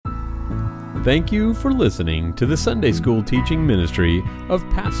Thank you for listening to the Sunday School teaching ministry of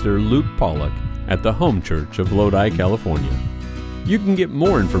Pastor Luke Pollock at the Home Church of Lodi, California. You can get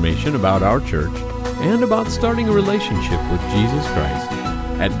more information about our church and about starting a relationship with Jesus Christ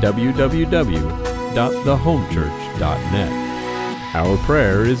at www.thehomechurch.net. Our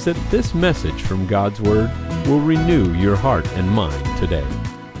prayer is that this message from God's Word will renew your heart and mind today.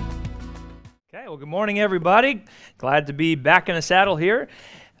 Okay, well, good morning, everybody. Glad to be back in the saddle here.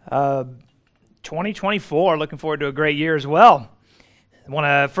 2024, looking forward to a great year as well. I want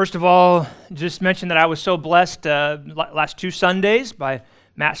to, first of all, just mention that I was so blessed last two Sundays by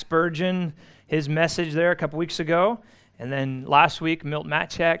Matt Spurgeon, his message there a couple weeks ago. And then last week, Milt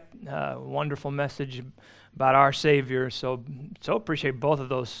Matchak, wonderful message about our Savior. So appreciate both of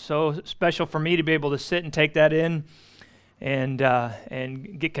those. So special for me to be able to sit and take that in and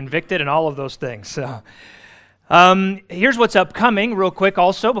get convicted and all of those things. So here's what's upcoming real quick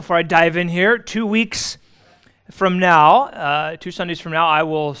also before I dive in here. 2 weeks from now, 2 Sundays from now, I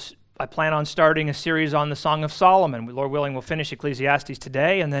plan on starting a series on the Song of Solomon. Lord willing, we'll finish Ecclesiastes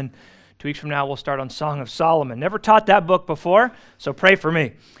today, and then 2 weeks from now, we'll start on Song of Solomon. Never taught that book before, so pray for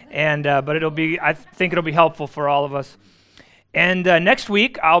me. And but I think it'll be helpful for all of us. And next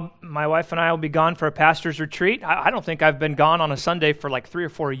week, my wife and I will be gone for a pastor's retreat. I don't think I've been gone on a Sunday for like 3 or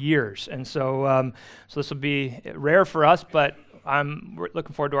 4 years, and so this will be rare for us. But we're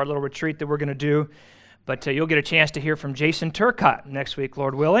looking forward to our little retreat that we're going to do. But you'll get a chance to hear from Jason Turcott next week,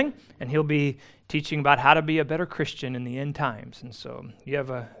 Lord willing, and he'll be teaching about how to be a better Christian in the end times. And so you have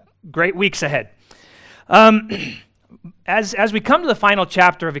a great weeks ahead. As we come to the final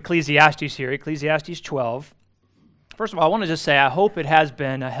chapter of Ecclesiastes here, Ecclesiastes 12. First of all, I want to just say I hope it has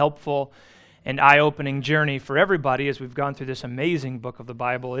been a helpful and eye-opening journey for everybody as we've gone through this amazing book of the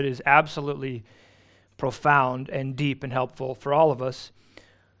Bible. It is absolutely profound and deep and helpful for all of us.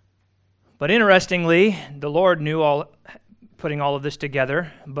 But interestingly, the Lord knew putting all of this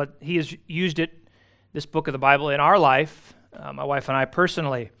together, but He has used this book of the Bible, in our life, my wife and I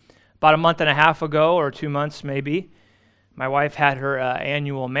personally. About a month and a half ago, or 2 months maybe, my wife had her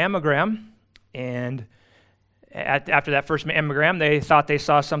annual mammogram, and after that first mammogram, they thought they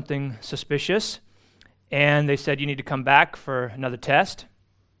saw something suspicious, and they said, you need to come back for another test.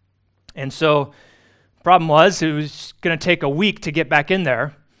 And so the problem was, it was going to take a week to get back in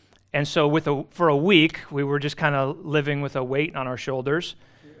there, and so for a week, we were just kind of living with a weight on our shoulders,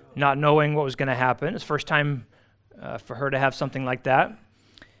 not knowing what was going to happen. It's the first time for her to have something like that.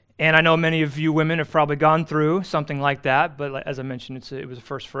 And I know many of you women have probably gone through something like that, but as I mentioned, it was a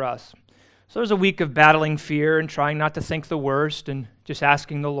first for us. So it was a week of battling fear and trying not to think the worst and just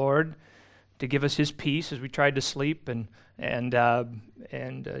asking the Lord to give us His peace as we tried to sleep and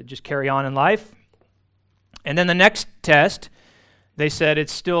just carry on in life. And then the next test, they said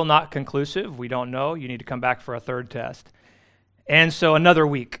it's still not conclusive. We don't know. You need to come back for a third test. And so another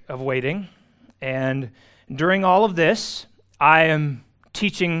week of waiting. And during all of this, I am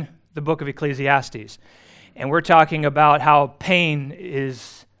teaching the book of Ecclesiastes. And we're talking about how pain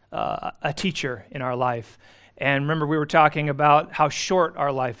is a teacher in our life. And remember, we were talking about how short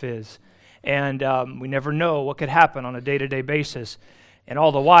our life is. And we never know what could happen on a day-to-day basis. And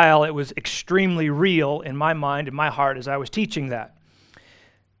all the while, it was extremely real in my mind and my heart as I was teaching that.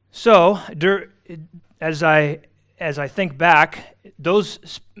 So, as I think back, those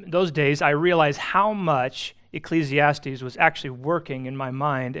days, I realized how much Ecclesiastes was actually working in my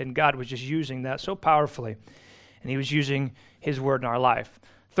mind, and God was just using that so powerfully. And He was using His word in our life.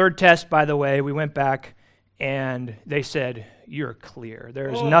 Third test, by the way, we went back, and they said, you're clear.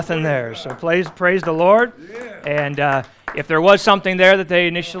 There's nothing there. So praise the Lord. Yeah. And if there was something there that they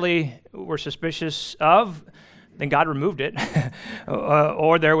initially were suspicious of, then God removed it,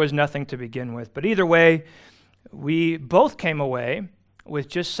 or there was nothing to begin with. But either way, we both came away with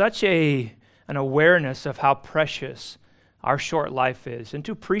just such an awareness of how precious our short life is, and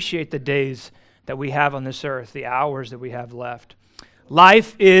to appreciate the days that we have on this earth, the hours that we have left.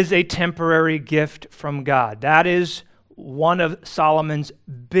 Life is a temporary gift from God. That is one of Solomon's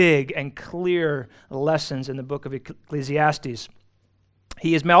big and clear lessons in the book of Ecclesiastes.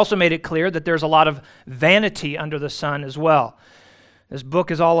 He has also made it clear that there's a lot of vanity under the sun as well. This book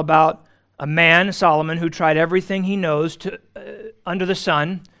is all about a man, Solomon, who tried everything he knows under the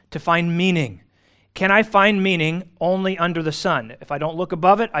sun to find meaning. Can I find meaning only under the sun? If I don't look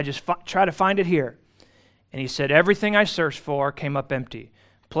above it, I just try to find it here. And he said, everything I searched for came up empty.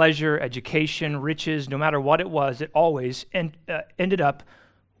 Pleasure, education, riches, no matter what it was, it always ended up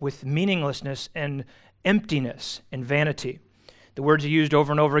with meaninglessness and emptiness and vanity. The words he used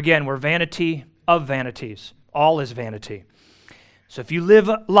over and over again were vanity of vanities. All is vanity. So if you live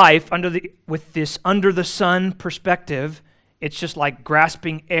life with this under the sun perspective, it's just like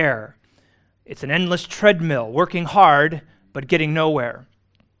grasping air. It's an endless treadmill, working hard, but getting nowhere.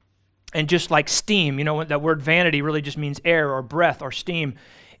 And just like steam, that word vanity really just means air or breath or steam.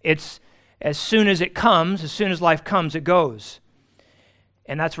 It's as soon as life comes, it goes.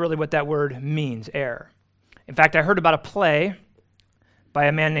 And that's really what that word means, air. In fact, I heard about a play by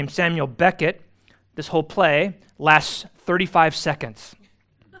a man named Samuel Beckett. This whole play lasts 35 seconds.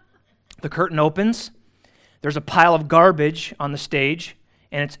 The curtain opens. There's a pile of garbage on the stage,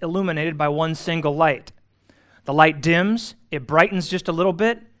 and it's illuminated by one single light. The light dims, it brightens just a little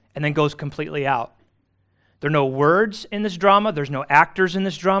bit, and then goes completely out. There are no words in this drama. There's no actors in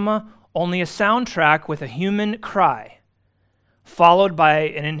this drama. Only a soundtrack with a human cry, followed by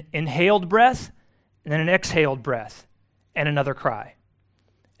an inhaled breath, and then an exhaled breath, and another cry.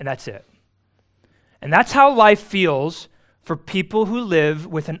 And that's it. And that's how life feels for people who live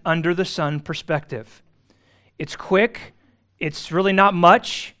with an under-the-sun perspective. It's quick, it's really not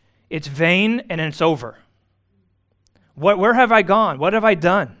much, it's vain, and then it's over. Where have I gone? What have I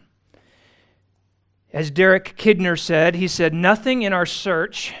done? As Derek Kidner said, he said, nothing in our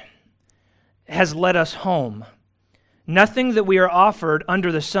search has led us home. Nothing that we are offered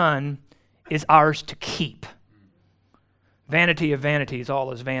under the sun is ours to keep. Vanity of vanities,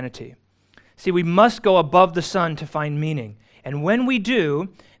 all is vanity. See, we must go above the sun to find meaning. And when we do,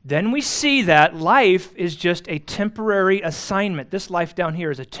 then we see that life is just a temporary assignment. This life down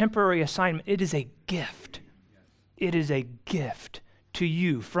here is a temporary assignment. It is a gift. It is a gift to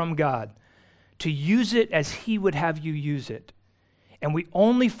you from God, to use it as He would have you use it. And we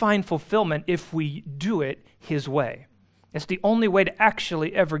only find fulfillment if we do it His way. It's the only way to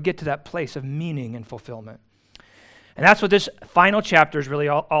actually ever get to that place of meaning and fulfillment. And that's what this final chapter is really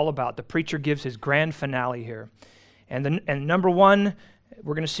all about. The preacher gives his grand finale here. And number one,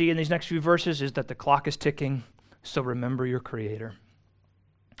 we're going to see in these next few verses is that the clock is ticking, so remember your Creator.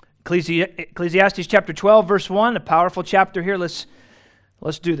 Ecclesiastes chapter 12, verse 1, a powerful chapter here. Let's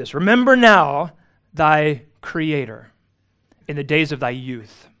do this. Remember now thy Creator in the days of thy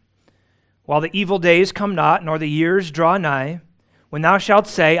youth, while the evil days come not, nor the years draw nigh, when thou shalt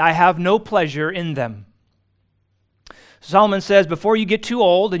say, I have no pleasure in them. Solomon says, before you get too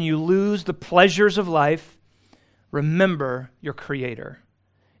old and you lose the pleasures of life, remember your Creator.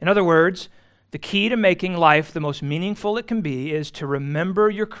 In other words, the key to making life the most meaningful it can be is to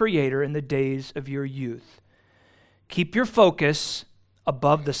remember your Creator in the days of your youth. Keep your focus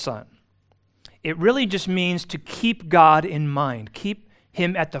above the sun. It really just means to keep God in mind. Keep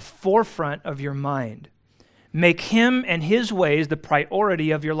Him at the forefront of your mind. Make Him and His ways the priority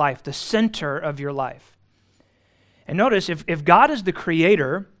of your life, the center of your life. And notice, if God is the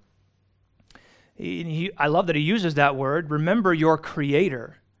Creator, I love that He uses that word, remember your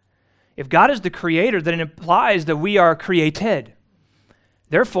Creator. If God is the Creator, then it implies that we are created.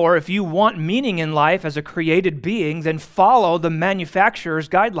 Therefore, if you want meaning in life as a created being, then follow the manufacturer's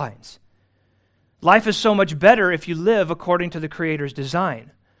guidelines. Life is so much better if you live according to the Creator's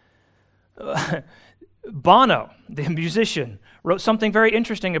design. Bono, the musician, wrote something very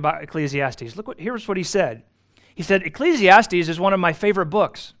interesting about Ecclesiastes. Here's what he said. He said, Ecclesiastes is one of my favorite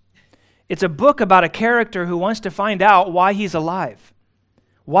books. It's a book about a character who wants to find out why he's alive,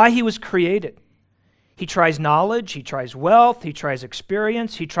 why he was created. He tries knowledge, he tries wealth, he tries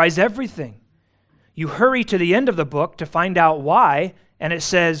experience, he tries everything. You hurry to the end of the book to find out why, and it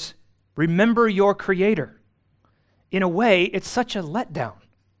says, remember your Creator. In a way, it's such a letdown,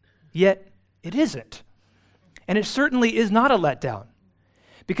 yet it isn't. And it certainly is not a letdown,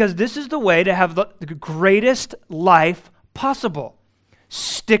 because this is the way to have the greatest life possible.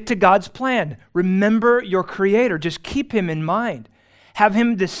 Stick to God's plan. Remember your Creator. Just keep Him in mind. Have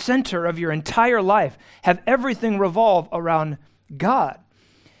Him the center of your entire life. Have everything revolve around God.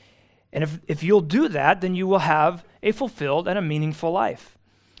 And if you'll do that, then you will have a fulfilled and a meaningful life.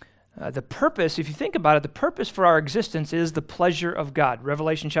 The purpose, if you think about it, the purpose for our existence is the pleasure of God.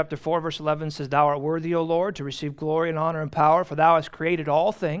 Revelation chapter 4, verse 11 says, Thou art worthy, O Lord, to receive glory and honor and power, for Thou hast created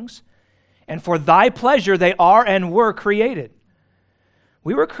all things, and for Thy pleasure they are and were created.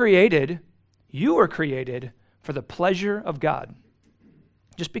 We were created, you were created, for the pleasure of God.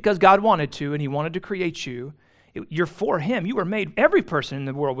 Just because God wanted to, and He wanted to create you, you're for Him. You were made, every person in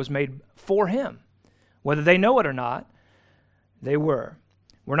the world was made for Him. Whether they know it or not, they were.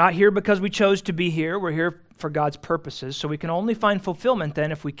 We're not here because we chose to be here. We're here for God's purposes, so we can only find fulfillment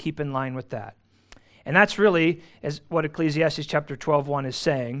then if we keep in line with that. And that's really as what Ecclesiastes chapter 12:1 is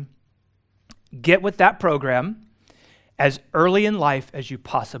saying. Get with that program as early in life as you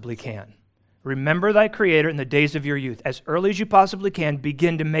possibly can. Remember thy Creator in the days of your youth. As early as you possibly can,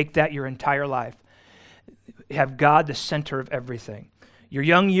 begin to make that your entire life. Have God the center of everything. Your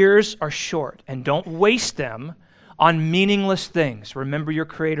young years are short, and don't waste them on meaningless things. Remember your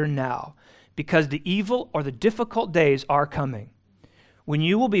Creator now, because the evil or the difficult days are coming, when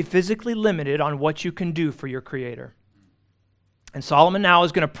you will be physically limited on what you can do for your Creator. And Solomon now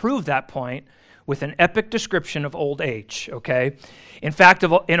is going to prove that point with an epic description of old age, okay? In fact,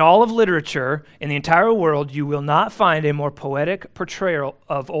 in all of literature, in the entire world, you will not find a more poetic portrayal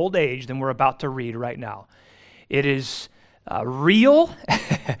of old age than we're about to read right now. It is real,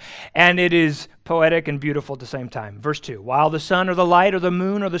 and it is poetic and beautiful at the same time. Verse 2, while the sun or the light or the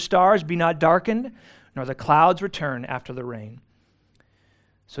moon or the stars be not darkened, nor the clouds return after the rain.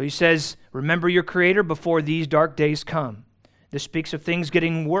 So he says, remember your Creator before these dark days come. This speaks of things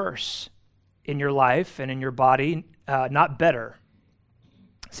getting worse in your life and in your body, not better.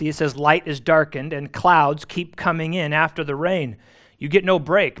 See, it says light is darkened and clouds keep coming in after the rain. You get no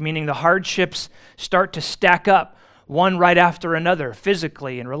break, meaning the hardships start to stack up one right after another,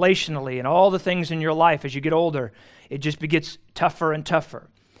 physically and relationally, and all the things in your life as you get older. It just gets tougher and tougher.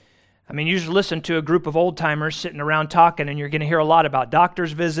 I mean, you just listen to a group of old-timers sitting around talking, and you're going to hear a lot about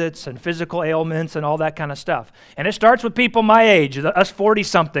doctor's visits and physical ailments and all that kind of stuff. And it starts with people my age, us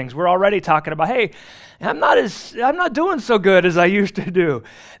 40-somethings. We're already talking about, hey, I'm not doing so good as I used to do.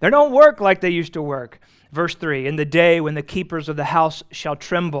 They don't work like they used to work. Verse 3, in the day when the keepers of the house shall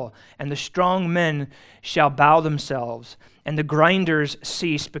tremble, and the strong men shall bow themselves, and the grinders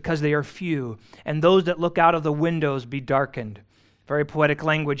cease because they are few, and those that look out of the windows be darkened. Very poetic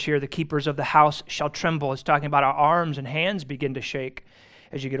language here. The keepers of the house shall tremble. It's talking about our arms and hands begin to shake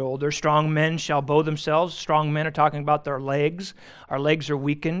as you get older. Strong men shall bow themselves. Strong men are talking about their legs. Our legs are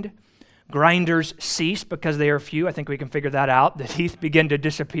weakened. Grinders cease because they are few. I think we can figure that out. The teeth begin to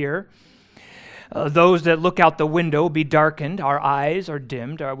disappear. Those that look out the window be darkened. Our eyes are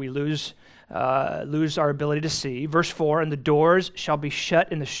dimmed. We lose our ability to see. Verse 4, and the doors shall be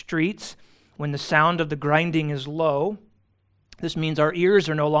shut in the streets when the sound of the grinding is low. This means our ears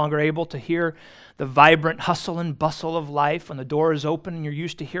are no longer able to hear the vibrant hustle and bustle of life. When the door is open and you're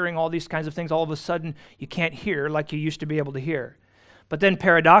used to hearing all these kinds of things, all of a sudden you can't hear like you used to be able to hear. But then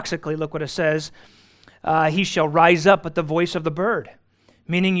paradoxically, look what it says. He shall rise up at the voice of the bird,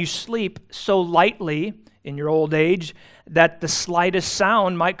 meaning you sleep so lightly in your old age that the slightest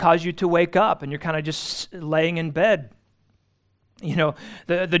sound might cause you to wake up and you're kind of just laying in bed. You know,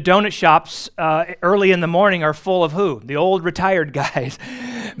 the donut shops early in the morning are full of who? The old retired guys.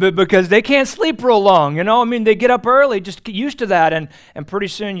 But because they can't sleep real long, you know? I mean, they get up early, just get used to that, and pretty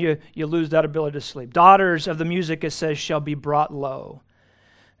soon you lose that ability to sleep. Daughters of the music, it says, shall be brought low,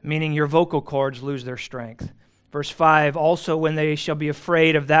 meaning your vocal cords lose their strength. Verse 5, also when they shall be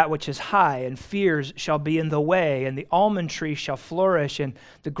afraid of that which is high, and fears shall be in the way, and the almond tree shall flourish, and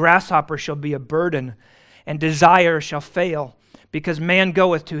the grasshopper shall be a burden, and desire shall fail. Because man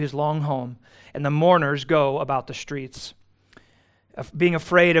goeth to his long home, and the mourners go about the streets. Being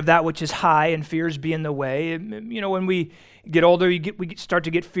afraid of that which is high, and fears be in the way. You know, when we get older, we start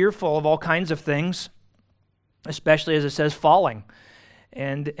to get fearful of all kinds of things, especially as it says falling.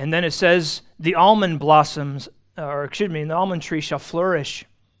 And then it says the almond blossoms, the almond tree shall flourish.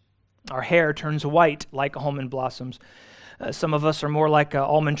 Our hair turns white like almond blossoms. Some of us are more like an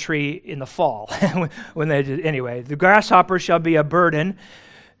almond tree in the fall. Anyway, the grasshopper shall be a burden,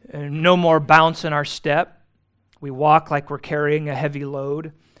 no more bounce in our step. We walk like we're carrying a heavy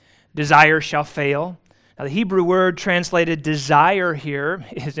load. Desire shall fail. Now, the Hebrew word translated desire here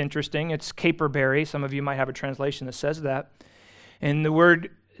is interesting. It's caperberry. Some of you might have a translation that says that. And the word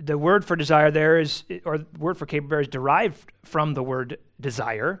for desire there or the word for caperberry is derived from the word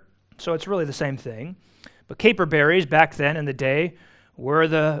desire. So it's really the same thing. But caperberries back then in the day were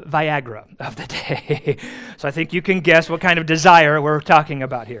the Viagra of the day. So I think you can guess what kind of desire we're talking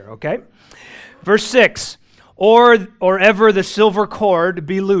about here, okay? Verse 6, or ever the silver cord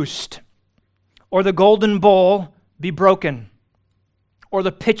be loosed, or the golden bowl be broken, or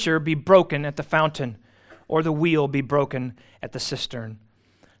the pitcher be broken at the fountain, or the wheel be broken at the cistern.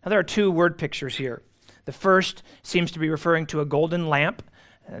 Now there are two word pictures here. The first seems to be referring to a golden lamp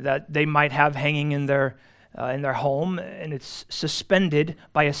that they might have hanging in their home, and it's suspended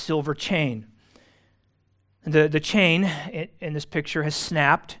by a silver chain. The chain in this picture has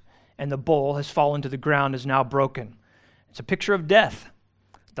snapped, and the bowl has fallen to the ground, is now broken. It's a picture of death.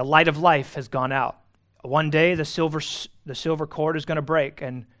 The light of life has gone out. One day, the silver cord is going to break,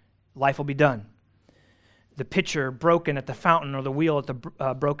 and life will be done. The pitcher broken at the fountain, or the wheel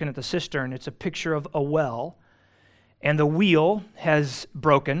broken at the cistern, it's a picture of a well, and the wheel has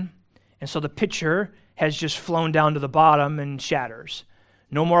broken, And so the pitcher has just flown down to the bottom and shatters.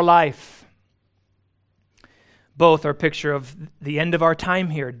 No more life. Both are a picture of the end of our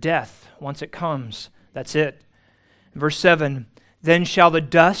time here, death, once it comes. That's it. Verse 7, then shall the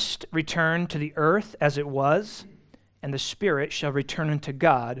dust return to the earth as it was, and the spirit shall return unto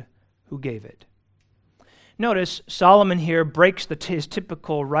God who gave it. Notice Solomon here breaks his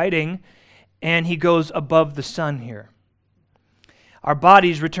typical writing, and he goes above the sun here. Our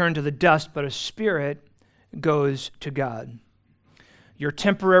bodies return to the dust, but a spirit goes to God. Your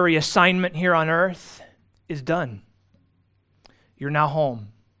temporary assignment here on earth is done. You're now home.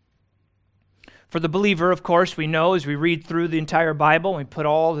 For the believer, of course, we know as we read through the entire Bible, we put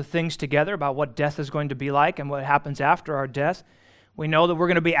all the things together about what death is going to be like and what happens after our death. We know that we're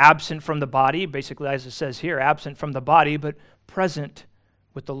going to be absent from the body, basically as it says here, absent from the body, but present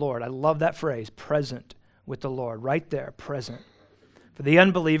with the Lord. I love that phrase, present with the Lord, right there, present. For the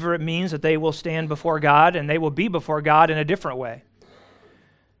unbeliever, it means that they will stand before God, and they will be before God in a different way.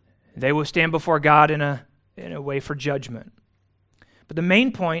 They will stand before God in a way for judgment. But the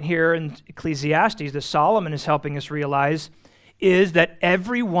main point here in Ecclesiastes that Solomon is helping us realize is that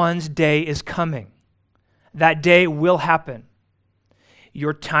everyone's day is coming. That day will happen.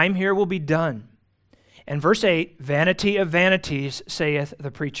 Your time here will be done. And verse 8, vanity of vanities, saith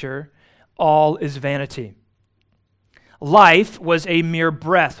the preacher, all is vanity. Life was a mere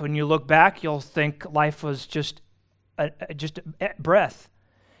breath. When you look back, you'll think life was just a breath.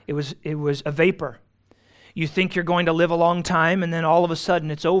 It was a vapor. You think you're going to live a long time, and then all of a sudden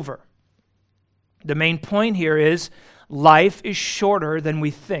it's over. The main point here is life is shorter than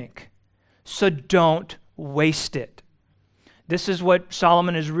we think, so don't waste it. This is what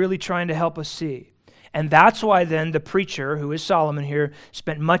Solomon is really trying to help us see. And that's why then the preacher, who is Solomon here,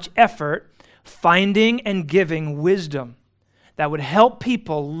 spent much effort finding and giving wisdom that would help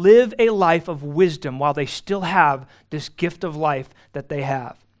people live a life of wisdom while they still have this gift of life that they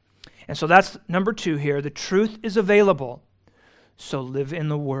have. And so that's number 2 here. The truth is available, so live in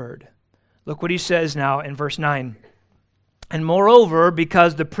the Word. Look what he says now in verse 9. And moreover,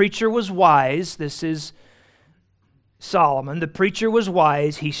 because the preacher was wise, this is Solomon, the preacher was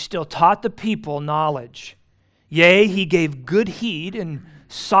wise, he still taught the people knowledge. Yea, he gave good heed and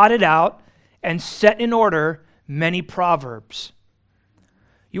sought it out and set in order many proverbs.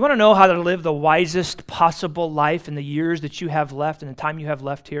 You want to know how to live the wisest possible life in the years that you have left and the time you have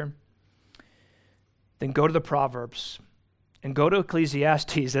left here? Then go to the Proverbs and go to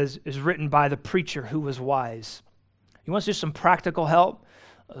Ecclesiastes as is written by the preacher who was wise. You want just some practical help,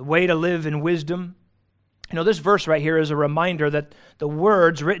 a way to live in wisdom? You know, this verse right here is a reminder that the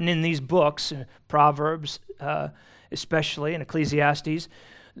words written in these books, Proverbs especially, and Ecclesiastes,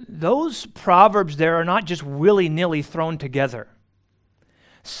 those proverbs there are not just willy-nilly thrown together.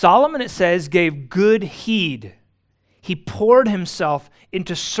 Solomon, it says, gave good heed. He poured himself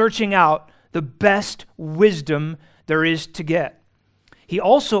into searching out the best wisdom there is to get. He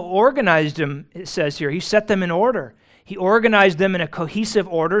also organized them, it says here. He set them in order. He organized them in a cohesive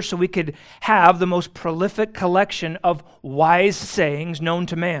order so we could have the most prolific collection of wise sayings known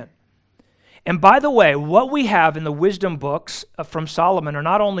to man. And by the way, what we have in the wisdom books from Solomon are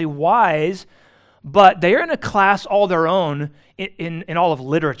not only wise, but they are in a class all their own in all of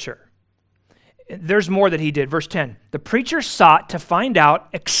literature. There's more that he did. Verse 10, the preacher sought to find out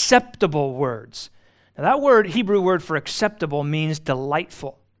acceptable words. Now that word, Hebrew word for acceptable, means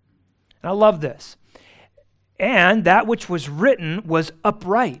delightful. And I love this. And that which was written was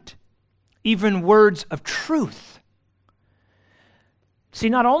upright, even words of truth. See,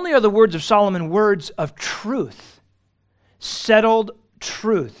 not only are the words of Solomon words of truth, settled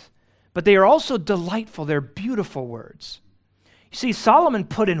truth, but they are also delightful. They're beautiful words. You see, Solomon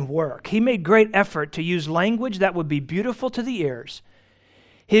put in work. He made great effort to use language that would be beautiful to the ears.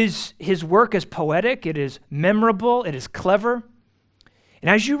 His work is poetic, it is memorable, it is clever. And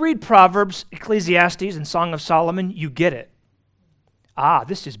as you read Proverbs, Ecclesiastes, and Song of Solomon, you get it.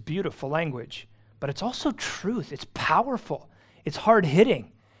 This is beautiful language, but it's also truth. It's powerful. It's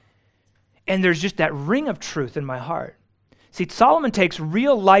hard-hitting. And there's just that ring of truth in my heart. See, Solomon takes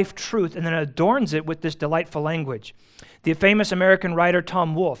real-life truth and then adorns it with this delightful language. The famous American writer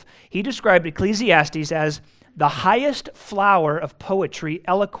Tom Wolfe, he described Ecclesiastes as the highest flower of poetry,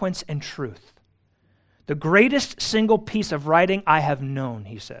 eloquence, and truth. The greatest single piece of writing I have known,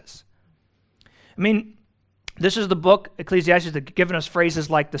 he says. I mean, this is the book, Ecclesiastes, that's given us phrases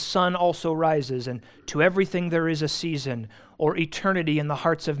like the sun also rises, and to everything there is a season, or eternity in the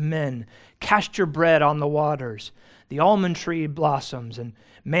hearts of men. Cast your bread on the waters. The almond tree blossoms, and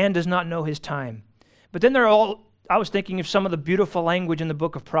man does not know his time. But then I was thinking of some of the beautiful language in the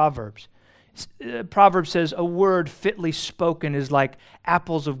book of Proverbs. Proverbs says, a word fitly spoken is like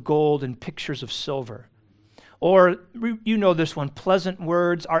apples of gold and pictures of silver. Or, you know this one, pleasant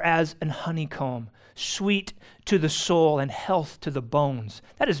words are as an honeycomb, sweet to the soul and health to the bones.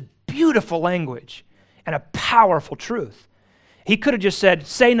 That is beautiful language and a powerful truth. He could have just said,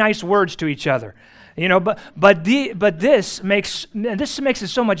 say nice words to each other. But this makes it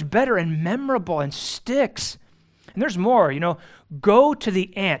so much better and memorable and sticks. And there's more, go to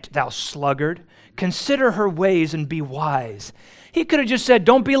the ant, thou sluggard, consider her ways and be wise. He could have just said,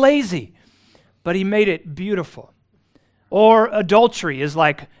 don't be lazy, but he made it beautiful. Or adultery is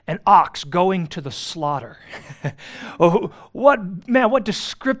like an ox going to the slaughter. What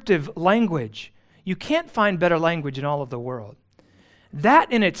descriptive language. You can't find better language in all of the world.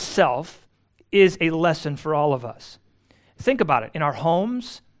 That in itself is a lesson for all of us. Think about it. In our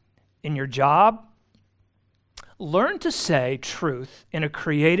homes, in your job, learn to say truth in a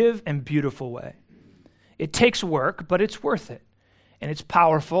creative and beautiful way. It takes work, but it's worth it. And it's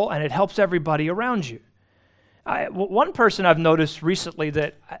powerful, and it helps everybody around you. One person I've noticed recently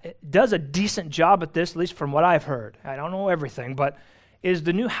that does a decent job at this, at least from what I've heard, I don't know everything, but is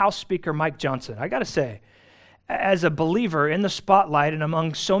the new House Speaker, Mike Johnson. I got to say, as a believer in the spotlight and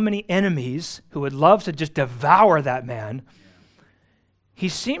among so many enemies who would love to just devour that man, he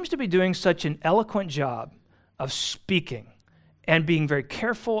seems to be doing such an eloquent job of speaking and being very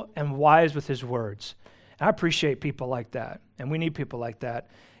careful and wise with his words. And I appreciate people like that, and we need people like that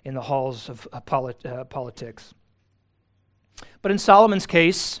in the halls of politics. But in Solomon's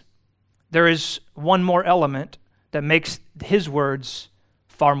case, there is one more element that makes his words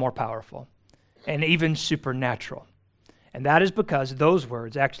far more powerful and even supernatural. And that is because those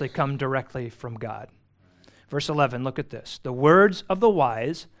words actually come directly from God. Verse 11, look at this. The words of the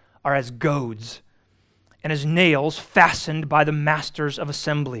wise are as goads and as nails fastened by the masters of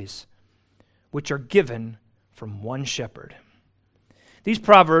assemblies, which are given from one shepherd. These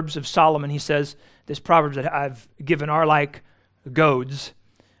proverbs of Solomon, he says, these proverbs that I've given are like goads.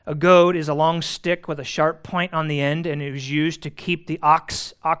 A goad is a long stick with a sharp point on the end, and it was used to keep the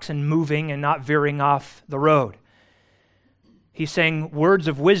oxen moving and not veering off the road. He's saying words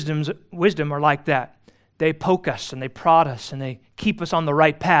of wisdom are like that. They poke us and they prod us and they keep us on the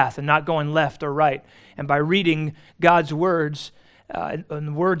right path and not going left or right. And by reading God's words and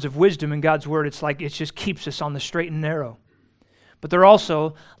the words of wisdom in God's word, it's like it just keeps us on the straight and narrow. But they're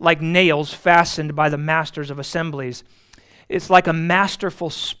also like nails fastened by the masters of assemblies. It's like a masterful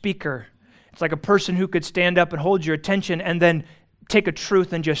speaker. It's like a person who could stand up and hold your attention and then take a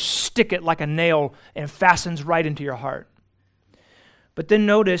truth and just stick it like a nail and it fastens right into your heart. But then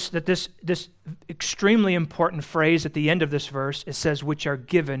notice that this extremely important phrase at the end of this verse, it says, which are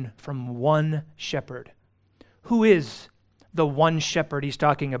given from one shepherd. Who is the one shepherd he's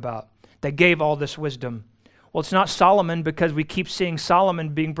talking about that gave all this wisdom? Well, it's not Solomon, because we keep seeing Solomon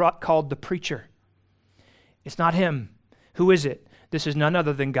being called the preacher. It's not him. Who is it? This is none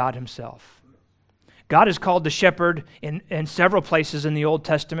other than God himself. God is called the shepherd in several places in the Old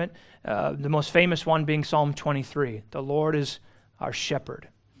Testament, the most famous one being Psalm 23. The Lord is our shepherd.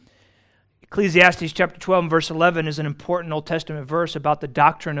 Ecclesiastes chapter 12 and verse 11 is an important Old Testament verse about the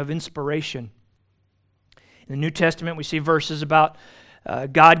doctrine of inspiration. In the New Testament, we see verses about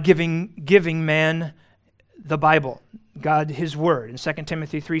God giving man the Bible, God, his word. In 2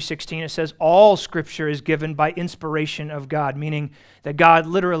 Timothy 3:16, it says, all scripture is given by inspiration of God, meaning that God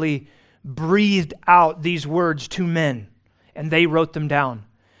literally breathed out these words to men, and they wrote them down.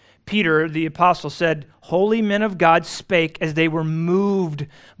 Peter, the apostle, said, holy men of God spake as they were moved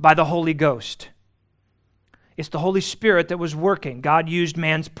by the Holy Ghost. It's the Holy Spirit that was working. God used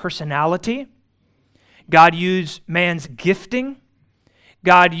man's personality. God used man's gifting.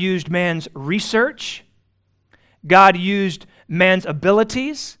 God used man's research. God used man's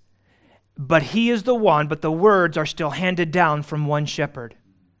abilities, but the words are still handed down from one shepherd.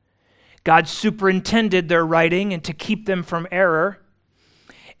 God superintended their writing and to keep them from error.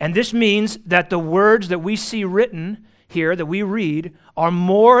 And this means that the words that we see written here, that we read, are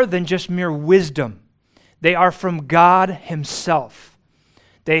more than just mere wisdom. They are from God himself.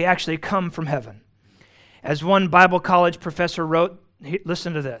 They actually come from heaven. As one Bible college professor wrote,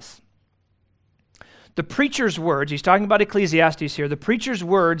 listen to this. The preacher's words, he's talking about Ecclesiastes here, the preacher's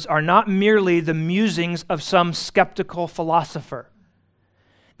words are not merely the musings of some skeptical philosopher.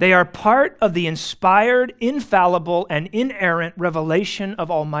 They are part of the inspired, infallible, and inerrant revelation of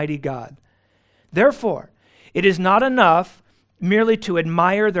Almighty God. Therefore, it is not enough merely to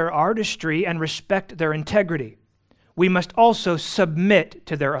admire their artistry and respect their integrity. We must also submit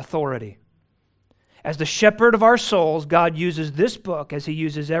to their authority. As the shepherd of our souls, God uses this book, as he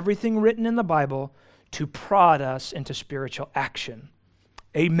uses everything written in the Bible, to prod us into spiritual action.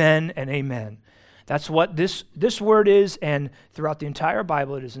 Amen and amen. That's what this word is, and throughout the entire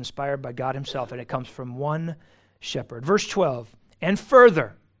Bible, it is inspired by God himself, and it comes from one shepherd. Verse 12, and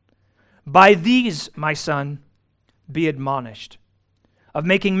further, by these, my son, be admonished. Of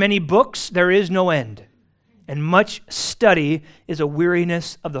making many books, there is no end, and much study is a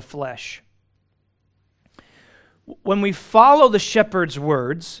weariness of the flesh. When we follow the shepherd's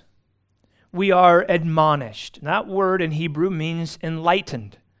words, we are admonished. That word in Hebrew means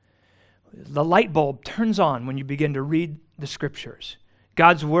enlightened. The light bulb turns on when you begin to read the scriptures.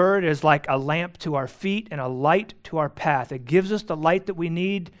 God's word is like a lamp to our feet and a light to our path. It gives us the light that we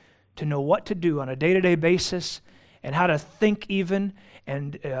need to know what to do on a day-to-day basis and how to think even,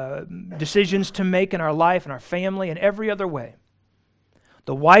 and decisions to make in our life and our family and every other way.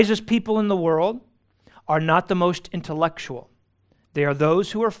 The wisest people in the world are not the most intellectual. They are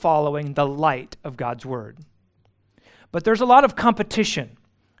those who are following the light of God's word. But there's a lot of competition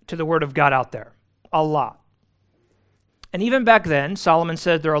to the word of God out there. A lot. And even back then, Solomon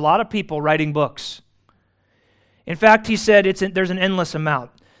said there are a lot of people writing books. In fact, he said there's an endless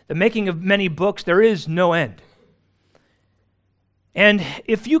amount. The making of many books, there is no end. And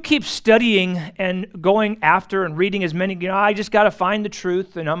if you keep studying and going after and reading as many, I just got to find the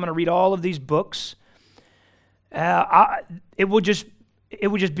truth and I'm going to read all of these books, it would just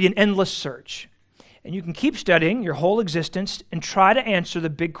be an endless search. And you can keep studying your whole existence and try to answer the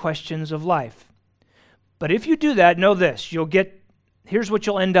big questions of life. But if you do that, know this, here's what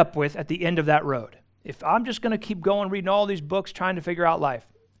you'll end up with at the end of that road. If I'm just going to keep going reading all these books trying to figure out life,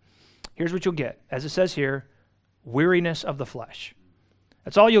 here's what you'll get. As it says here, weariness of the flesh.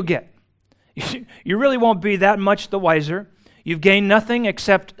 That's all you'll get. You really won't be that much the wiser. You've gained nothing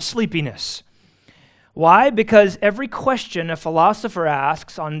except sleepiness. Why? Because every question a philosopher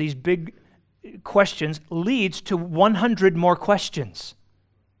asks on these big questions leads to 100 more questions.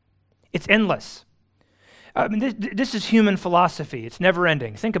 It's endless. I mean, this is human philosophy. It's never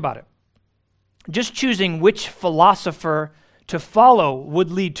ending. Think about it. Just choosing which philosopher to follow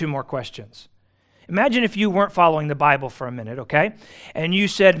would lead to more questions. Imagine if you weren't following the Bible for a minute, okay? And you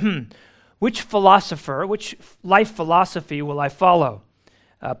said, which philosopher, which life philosophy will I follow?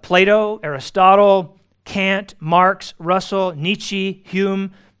 Plato, Aristotle, Kant, Marx, Russell, Nietzsche,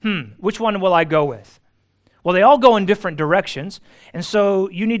 Hume. Which one will I go with? Well, they all go in different directions, and so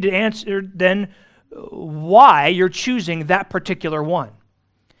you need to answer then why you're choosing that particular one.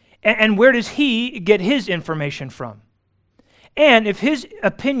 And where does he get his information from? And if his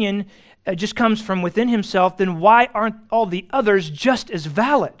opinion just comes from within himself, then why aren't all the others just as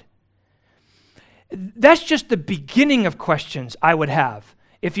valid? That's just the beginning of questions I would have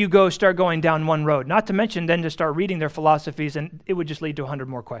if you start going down one road. Not to mention then to start reading their philosophies, and it would just lead to 100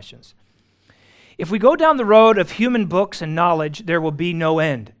 more questions. If we go down the road of human books and knowledge, there will be no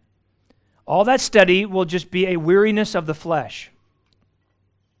end. All that study will just be a weariness of the flesh.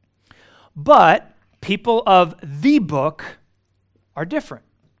 But people of the book are different.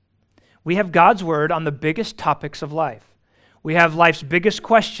 We have God's word on the biggest topics of life. We have life's biggest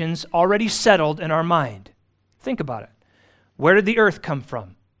questions already settled in our mind. Think about it. Where did the earth come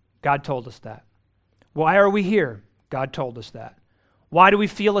from? God told us that. Why are we here? God told us that. Why do we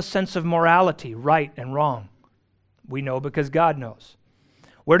feel a sense of morality, right and wrong? We know because God knows.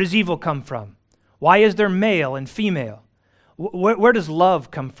 Where does evil come from? Why is there male and female? Where does love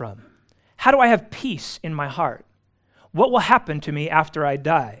come from? How do I have peace in my heart? What will happen to me after I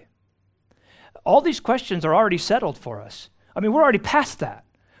die? All these questions are already settled for us. I mean, we're already past that.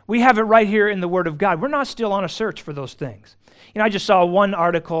 We have it right here in the Word of God. We're not still on a search for those things. I just saw one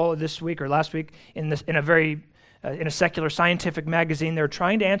article this week or last week in a secular scientific magazine. They're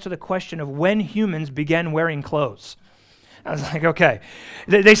trying to answer the question of when humans began wearing clothes. I was like, okay.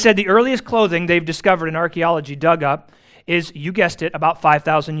 They said the earliest clothing they've discovered in archaeology dug up is, you guessed it, about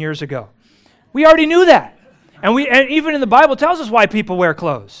 5,000 years ago. We already knew that. And even in the Bible tells us why people wear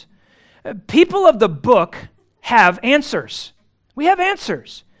clothes. People of the book have answers. We have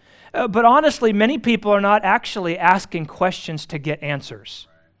answers. But honestly, many people are not actually asking questions to get answers.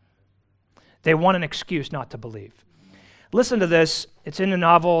 They want an excuse not to believe. Listen to this. It's in the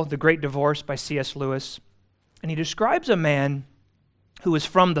novel The Great Divorce by C.S. Lewis. And he describes a man who is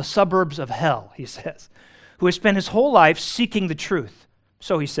from the suburbs of hell, he says, who has spent his whole life seeking the truth.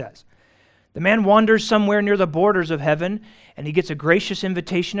 So he says. The man wanders somewhere near the borders of heaven, and he gets a gracious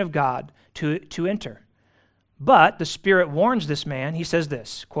invitation of God to enter. But the Spirit warns this man. He says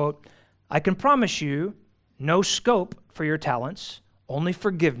this, quote, I can promise you no scope for your talents, only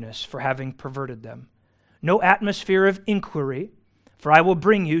forgiveness for having perverted them. no atmosphere of inquiry, for I will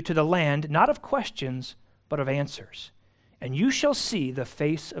bring you to the land not of questions, but of answers, and you shall see the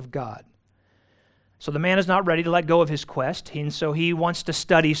face of God. So the man is not ready to let go of his quest, and so he wants to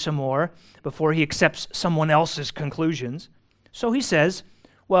study some more before he accepts someone else's conclusions. So he says,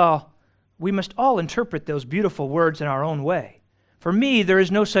 well, we must all interpret those beautiful words in our own way. For me, there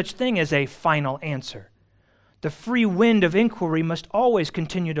is no such thing as a final answer. The free wind of inquiry must always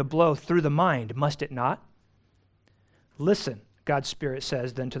continue to blow through the mind, must it not? Listen, God's Spirit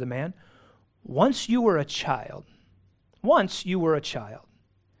says then to the man, once you were a child. Once you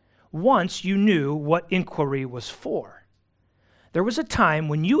knew what inquiry was for. There was a time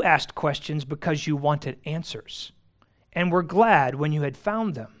when you asked questions because you wanted answers, and were glad when you had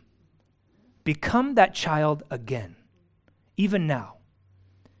found them. Become that child again, even now.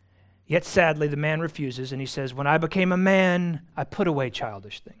 Yet sadly, the man refuses, and he says, when I became a man, I put away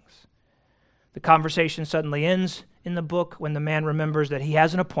childish things. The conversation suddenly ends in the book when the man remembers that he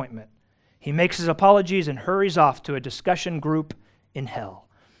has an appointment. He makes his apologies and hurries off to a discussion group in hell.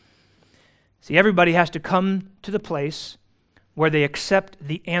 See, everybody has to come to the place where they accept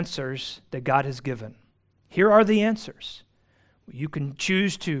the answers that God has given. Here are the answers. You can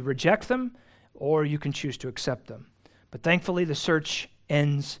choose to reject them, or you can choose to accept them. But thankfully, the search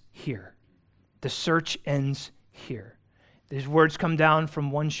ends here. The search ends here. These words come down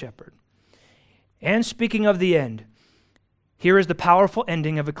from one shepherd. And speaking of the end, here is the powerful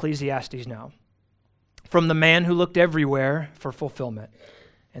ending of Ecclesiastes now, from the man who looked everywhere for fulfillment.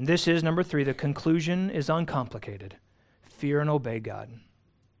 And this is, number 3, the conclusion is uncomplicated. Fear and obey God.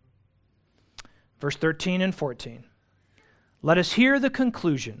 Verse 13 and 14. Let us hear the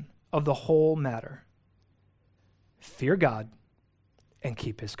conclusion of the whole matter. Fear God and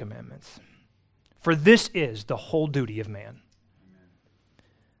keep his commandments. For this is the whole duty of man. Amen.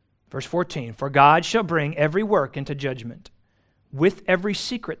 Verse 14. For God shall bring every work into judgment with every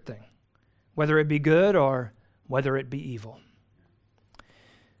secret thing, whether it be good or whether it be evil.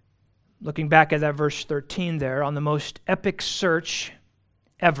 Looking back at that verse 13 there, on the most epic search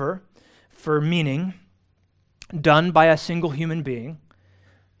ever for meaning done by a single human being,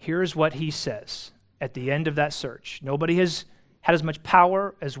 here's what he says at the end of that search. Nobody has had as much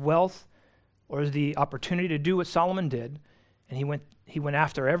power, as wealth, or as the opportunity to do what Solomon did, and he went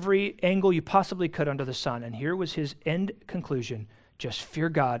after every angle you possibly could under the sun, and here was his end conclusion: just fear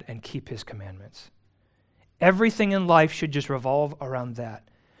God and keep his commandments. Everything in life should just revolve around that.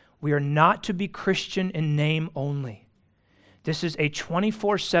 We are not to be Christian in name only. This is a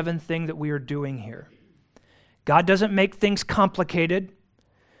 24/7 thing that we are doing here. God doesn't make things complicated.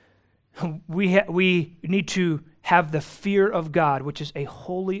 We need to have the fear of God, which is a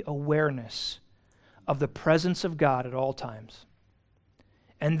holy awareness of the presence of God at all times.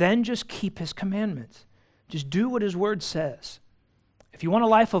 And then just keep his commandments. Just do what his word says. If you want a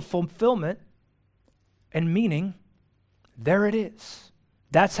life of fulfillment and meaning, there it is.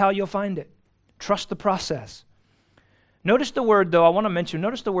 That's how you'll find it. Trust the process. Notice the word, though, I want to mention,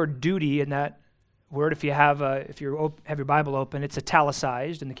 notice the word duty in that word. If you have your Bible open, it's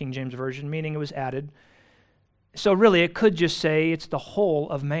italicized in the King James Version, meaning it was added. So really, it could just say it's the whole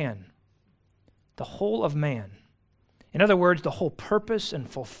of man. The whole of man. In other words, the whole purpose and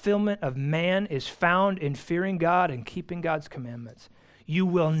fulfillment of man is found in fearing God and keeping God's commandments. You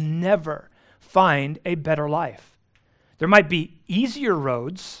will never find a better life. There might be easier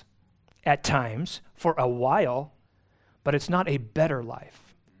roads at times for a while, but it's not a better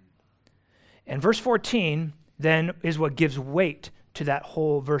life. And verse 14 then is what gives weight to that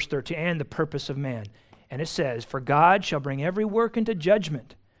whole verse 13 and the purpose of man. And it says, for God shall bring every work into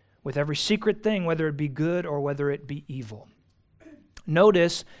judgment with every secret thing, whether it be good or whether it be evil.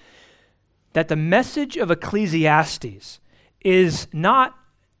 Notice that the message of Ecclesiastes is not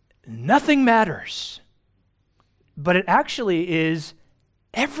nothing matters, but it actually is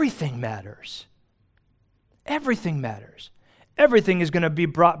everything matters. Everything matters. Everything is going to be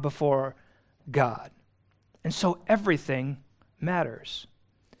brought before God. And so everything matters.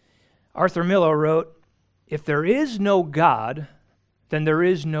 Arthur Miller wrote, if there is no God, then there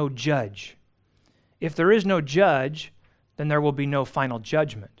is no judge. If there is no judge, then there will be no final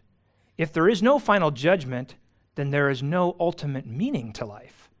judgment. If there is no final judgment, then there is no ultimate meaning to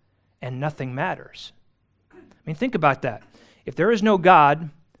life, and nothing matters. I mean, think about that. If there is no God,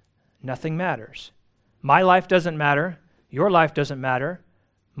 nothing matters. My life doesn't matter. Your life doesn't matter.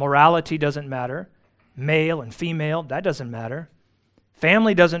 Morality doesn't matter. Male and female, that doesn't matter.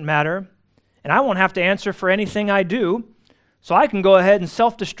 Family doesn't matter. And I won't have to answer for anything I do, so I can go ahead and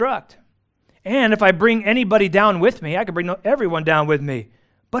self-destruct. And if I bring anybody down with me, I can bring everyone down with me.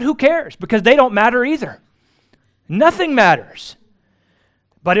 But who cares? Because they don't matter either. Nothing matters.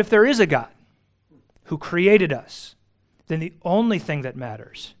 But if there is a God who created us, then the only thing that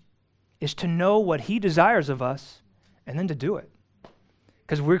matters is to know what he desires of us and then to do it.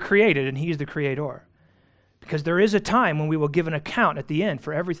 Because we're created and he's the creator. Because there is a time when we will give an account at the end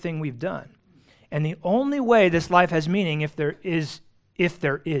for everything we've done. And the only way this life has meaning if there is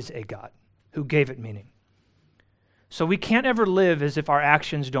a God who gave it meaning. So we can't ever live as if our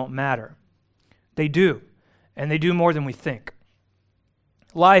actions don't matter. They do, and they do more than we think.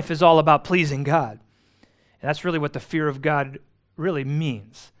 Life is all about pleasing God. And that's really what the fear of God really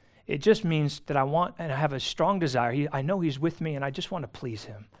means. It just means that I want and I have a strong desire. I know he's with me and I just want to please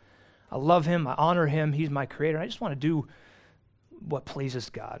him. I love him, I honor him, he's my creator. I just want to do what pleases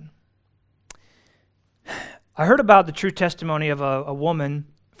God. I heard about the true testimony of a woman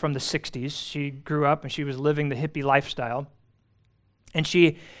from the 60s. She grew up and she was living the hippie lifestyle. And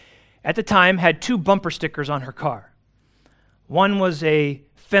she, at the time, had 2 bumper stickers on her car. One was a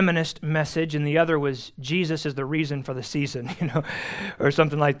feminist message and the other was Jesus is the reason for the season, or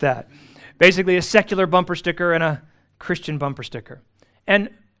something like that. Basically a secular bumper sticker and a Christian bumper sticker. And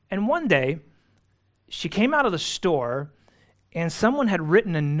one day, she came out of the store and someone had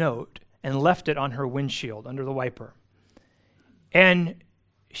written a note and left it on her windshield under the wiper. And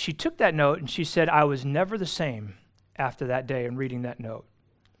she took that note and she said, I was never the same after that day and reading that note.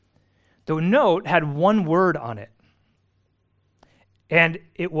 The note had one word on it, and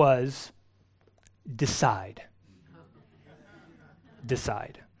it was decide.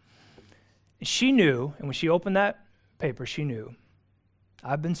 Decide. She knew, and when she opened that paper, she knew,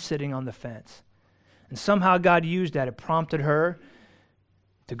 I've been sitting on the fence. And somehow God used that. It prompted her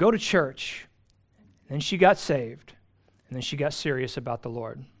to go to church. Then she got saved. And then she got serious about the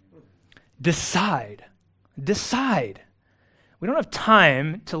Lord. Decide. Decide. We don't have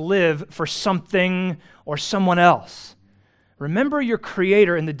time to live for something or someone else. Remember your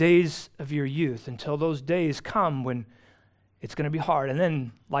Creator in the days of your youth until those days come when it's going to be hard and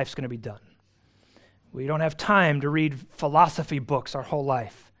then life's going to be done. We don't have time to read philosophy books our whole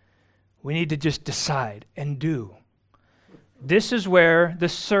life. We need to just decide and do. This is where the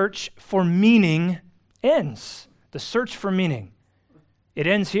search for meaning ends. The search for meaning. It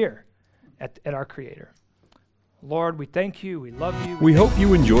ends here at our Creator. Lord, we thank you. We love you. We hope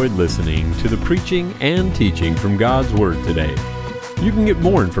you enjoyed listening to the preaching and teaching from God's Word today. You can get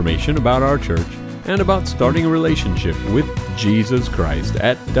more information about our church and about starting a relationship with Jesus Christ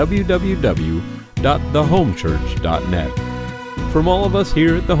at www.thehomechurch.net. From all of us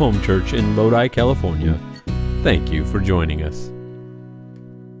here at the Home Church in Lodi, California, thank you for joining us.